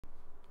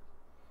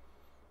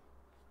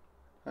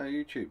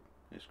YouTube,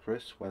 it's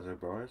Chris,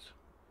 Wazobriars.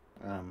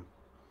 I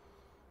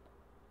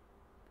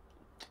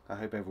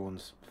hope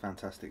everyone's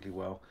fantastically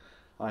well.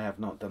 I have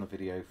not done a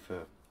video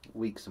for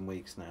weeks and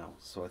weeks now,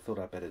 so I thought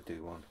I'd better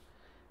do one.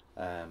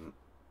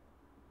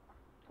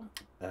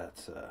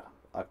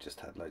 I've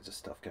just had loads of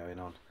stuff going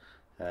on.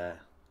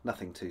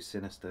 Nothing too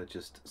sinister,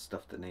 just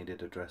stuff that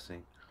needed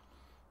addressing.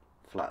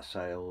 Flat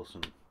sales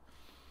and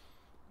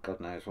God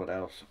knows what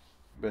else.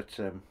 But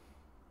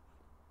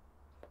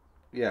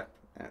yeah,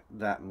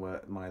 that and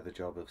my other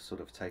job have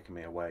sort of taken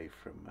me away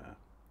from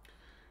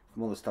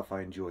all the stuff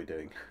I enjoy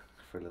doing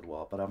for a little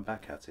while. But I'm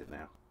back at it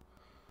now.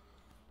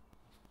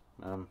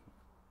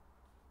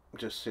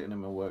 Just sitting in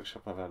my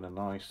workshop. I've had a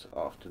nice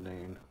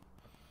afternoon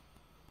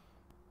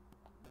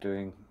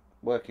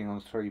working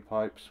on 3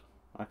 pipes.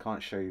 I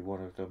can't show you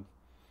one of them.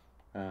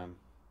 I'm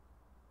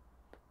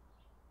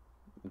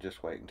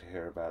just waiting to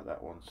hear about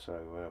that one,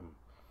 so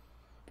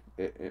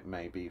it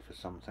may be for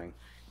something.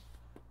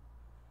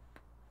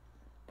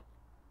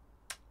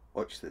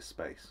 Watch this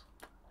space.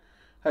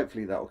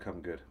 Hopefully that will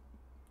come good.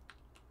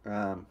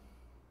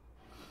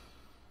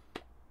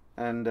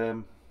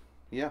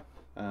 Yeah,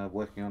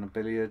 working on a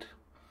billiard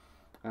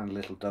and a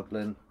little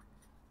Dublin.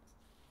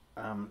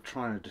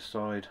 Trying to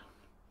decide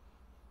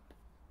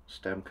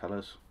stem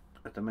colours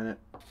at the minute.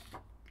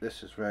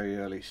 This is very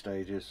early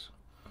stages.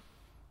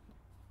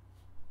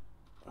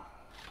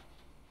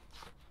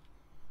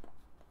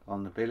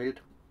 On the billiard,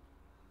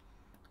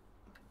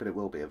 but it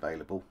will be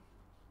available.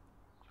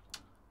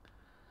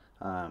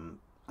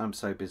 I'm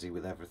so busy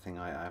with everything,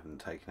 I haven't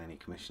taken any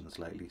commissions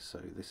lately, so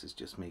this is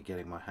just me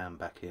getting my hand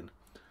back in.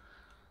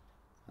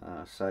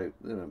 So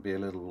there will be a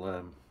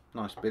little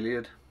nice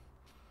billiard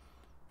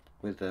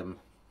with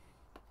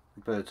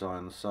bird's eye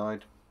on the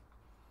side.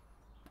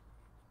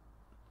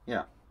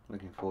 Yeah,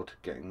 looking forward to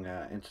getting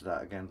into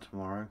that again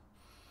tomorrow.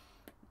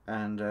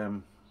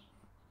 And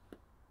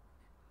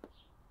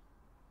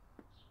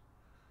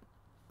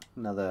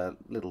another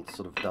little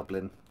sort of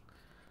Dublin,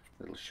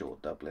 little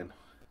short Dublin.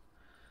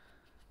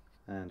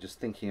 And just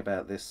thinking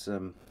about this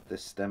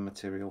this stem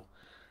material,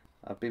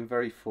 I've been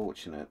very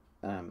fortunate,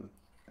 and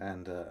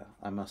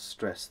I must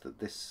stress that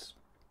these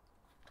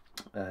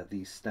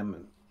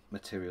stem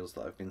materials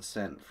that I've been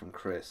sent from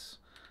Chris,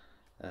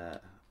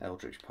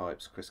 Eldritch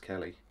Pipes, Chris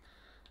Kelly,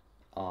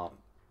 are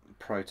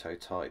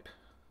prototype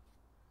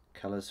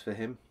colours for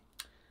him,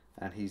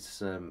 and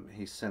he's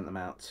sent them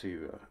out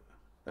to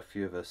a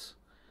few of us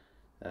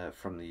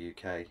from the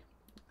UK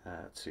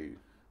to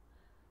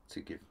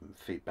give them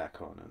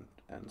feedback on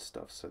and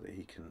stuff, so that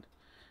he can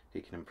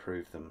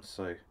improve them.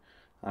 So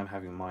I'm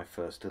having my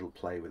first little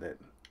play with it.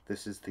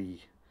 This is the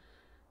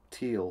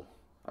teal.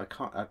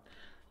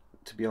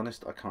 To be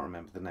honest, I can't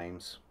remember the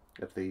names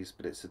of these,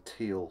 but it's a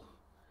teal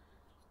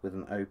with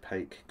an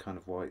opaque kind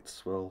of white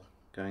swirl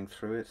going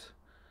through it.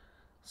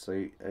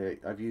 So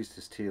I've used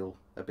this teal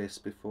abyss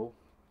before,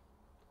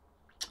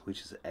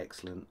 which is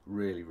excellent,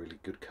 really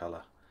good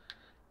colour,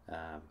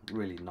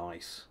 really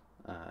nice,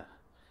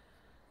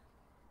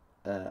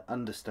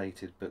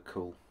 understated but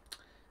cool.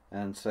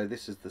 And so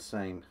this is the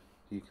same.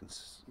 You can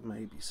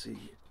maybe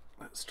see,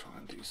 let's try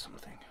and do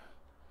something.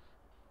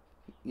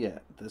 Yeah,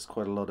 there's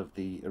quite a lot of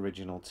the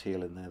original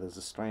teal in there. There's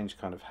a strange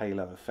kind of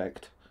halo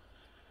effect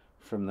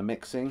from the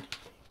mixing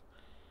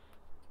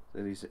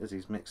as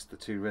he's mixed the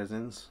 2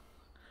 resins.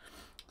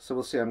 So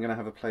we'll see. I'm going to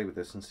have a play with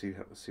this and see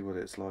what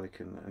it's like,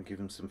 and give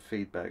him some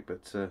feedback.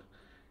 But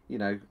you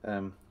know,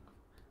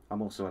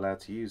 I'm also allowed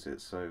to use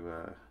it,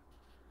 so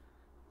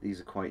these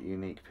are quite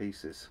unique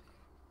pieces.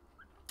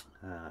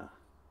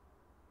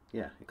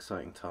 Yeah,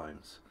 exciting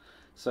times.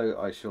 So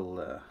I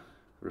shall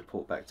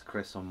report back to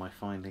Chris on my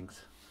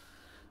findings.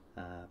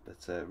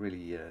 But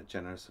really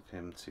generous of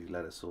him to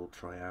let us all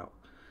try out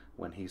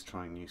when he's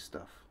trying new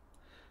stuff.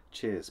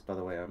 Cheers. By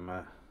the way, I'm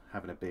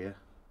having a beer.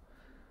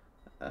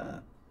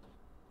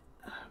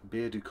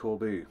 Beer du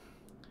Corbu.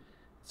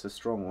 It's a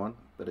strong one,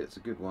 but it's a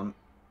good one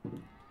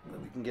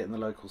that we can get in the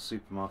local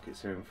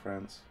supermarkets here in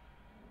France.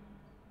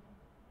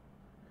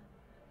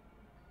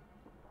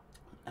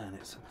 And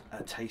it's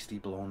a tasty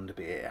blonde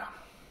beer.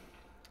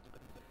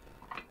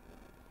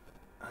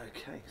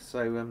 Okay,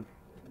 so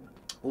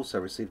also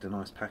received a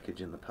nice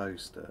package in the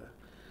post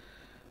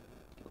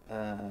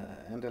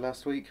end of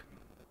last week,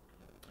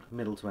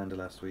 middle to end of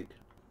last week,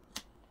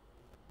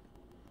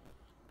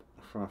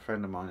 from a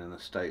friend of mine in the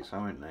States. I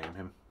won't name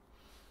him.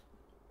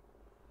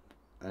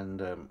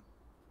 And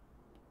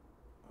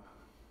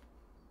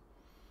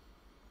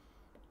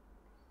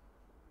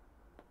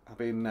I've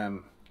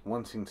been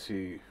wanting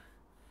to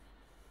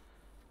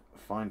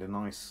find a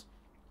nice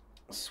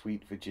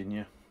sweet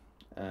Virginia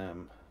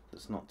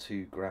that's not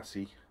too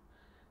grassy,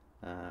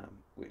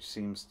 which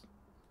seems,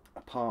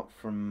 apart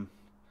from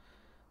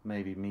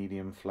maybe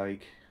medium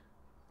flake,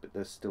 but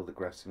there's still the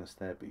grassiness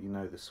there, but you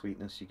know the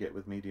sweetness you get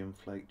with medium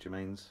flake,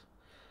 Jermaine's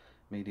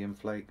medium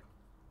flake.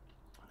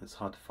 It's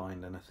hard to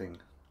find anything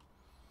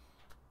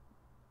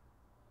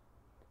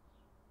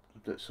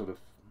that sort of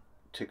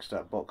ticks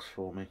that box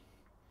for me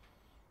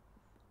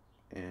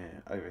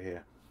over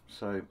here.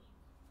 So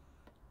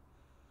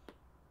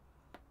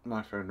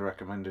my friend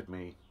recommended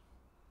me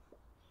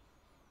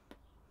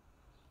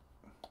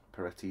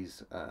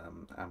Peretti's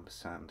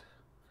ampersand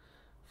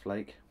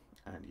flake,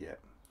 and yeah,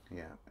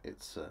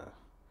 it's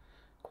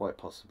quite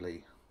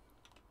possibly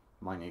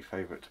my new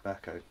favourite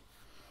tobacco.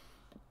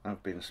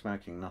 I've been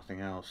smoking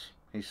nothing else.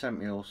 He sent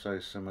me also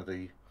some of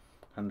the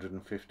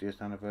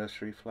 150th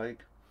anniversary flake,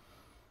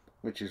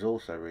 which is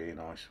also really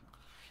nice.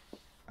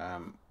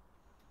 But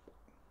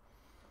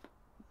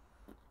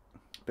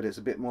it's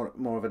a bit more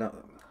of an,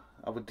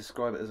 I would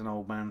describe it as an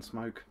old man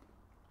smoke,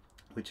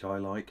 which I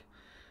like.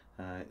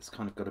 It's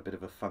kind of got a bit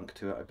of a funk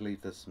to it. I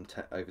believe there's some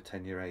over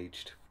 10-year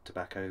aged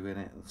tobacco in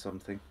it and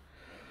something.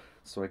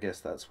 So I guess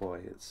that's why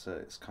it's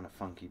kind of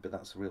funky. But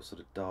that's a real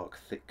sort of dark,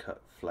 thick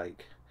cut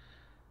flake.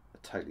 A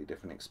totally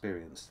different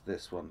experience to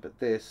this one. But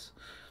this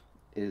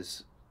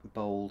is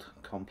bold,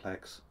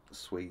 complex,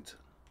 sweet,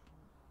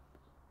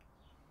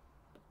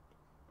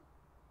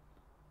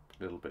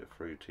 a little bit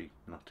fruity,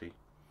 nutty.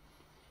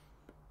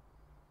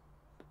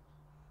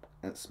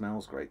 It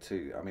smells great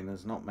too. I mean,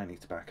 there's not many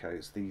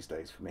tobaccos these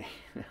days for me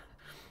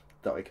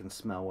that I can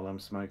smell while I'm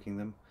smoking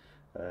them.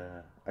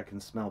 I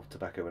can smell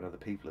tobacco when other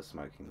people are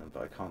smoking them,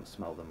 but I can't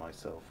smell them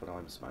myself when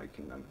I'm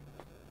smoking them.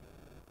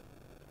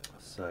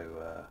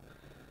 So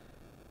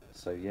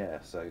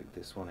yeah, so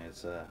this one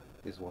is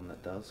one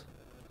that does,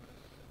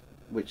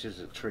 which is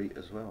a treat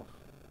as well.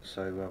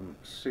 So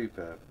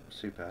super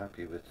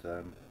happy with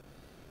the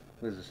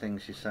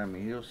things she sent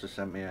me. He also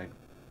sent me a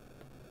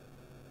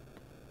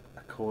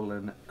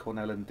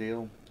Cornell and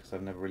Deal, because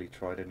I've never really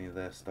tried any of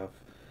their stuff,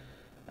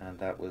 and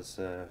that was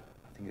I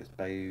think it's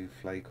Bayou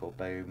Flake or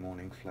Bayou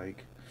Morning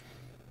Flake.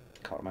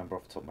 Can't remember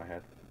off the top of my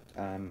head.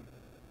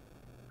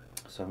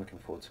 So I'm looking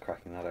forward to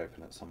cracking that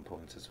open at some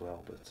point as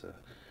well. But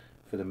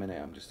for the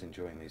minute, I'm just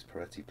enjoying these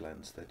Peretti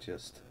blends. They're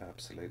just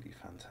absolutely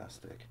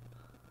fantastic.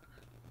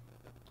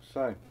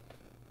 So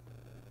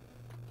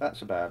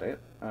that's about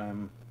it.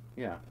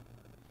 Yeah,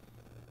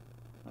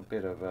 a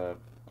bit of a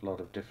lot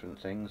of different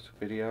things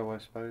video, I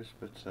suppose,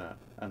 but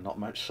and not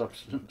much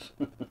substance.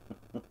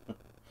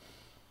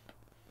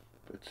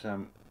 But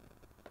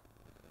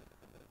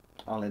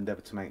I'll endeavour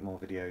to make more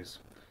videos,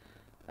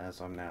 as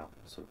I'm now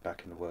sort of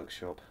back in the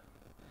workshop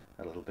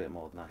a little bit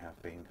more than I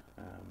have been,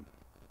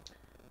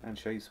 and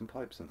show you some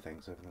pipes and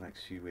things over the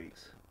next few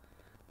weeks.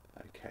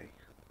 Okay,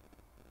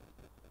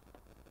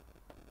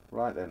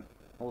 right then,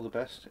 all the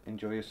best,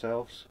 enjoy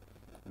yourselves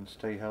and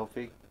stay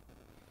healthy,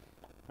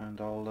 and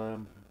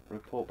I'll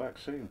report back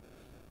soon.